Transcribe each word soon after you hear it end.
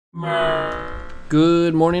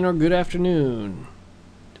Good morning or good afternoon,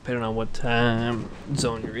 depending on what time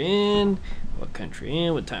zone you're in, what country you're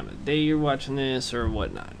in, what time of the day you're watching this, or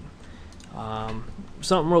whatnot.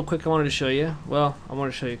 Something real quick I wanted to show you. Well, I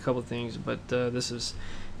want to show you a couple things, but this is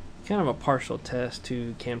kind of a partial test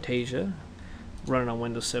to Camtasia running on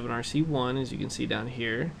Windows 7 RC1, as you can see down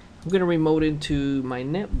here. I'm going to remote into my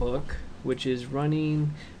netbook, which is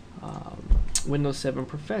running Windows 7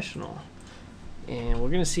 Professional. And we're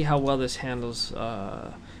going to see how well this handles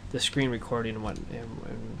the screen recording and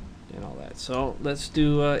all that. So let's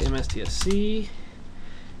do MSTSC.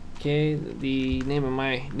 Okay, the name of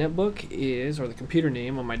my netbook is, or the computer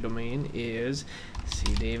name on my domain is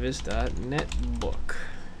cdavis.netbook.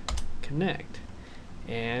 Connect.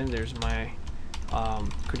 And there's my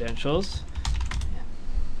credentials.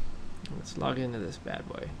 Let's log into this bad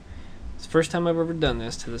boy. It's the first time I've ever done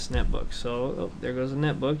this to this netbook. So there goes the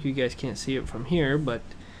netbook. You guys can't see it from here, but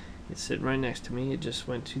it's sitting right next to me. It just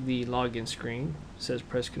went to the login screen. It says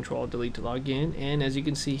press Control Delete to log in, and as you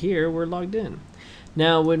can see here, we're logged in.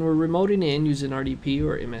 Now when we're remoting in using RDP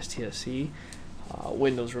or MSTSC,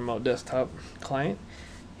 Windows Remote Desktop Client,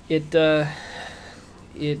 it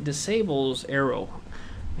disables arrow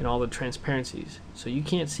and all the transparencies, so you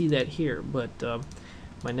can't see that here, but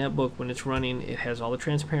my netbook, when it's running, it has all the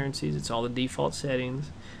transparencies, it's all the default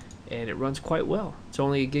settings, and it runs quite well. It's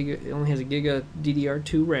only it only has a Giga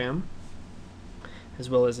DDR2 RAM,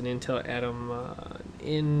 as well as an Intel Atom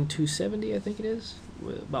N270, I think it is,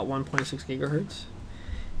 with about 1.6 gigahertz.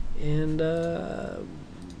 And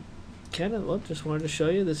just wanted to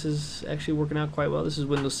show you, this is actually working out quite well. This is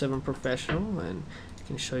Windows 7 Professional, and I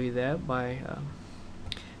can show you that by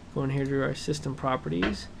going here to our system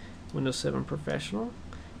properties, Windows 7 Professional.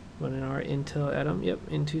 Running our Intel Atom,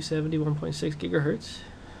 N270, 1.6 gigahertz,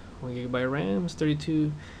 1 gigabyte RAM,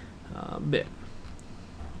 32 bit.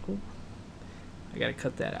 Cool. I gotta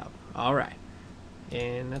cut that out. Alright,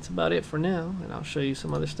 and that's about it for now, and I'll show you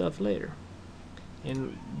some other stuff later.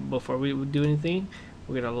 And before we do anything,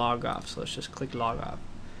 we're gonna log off, so let's just click log off.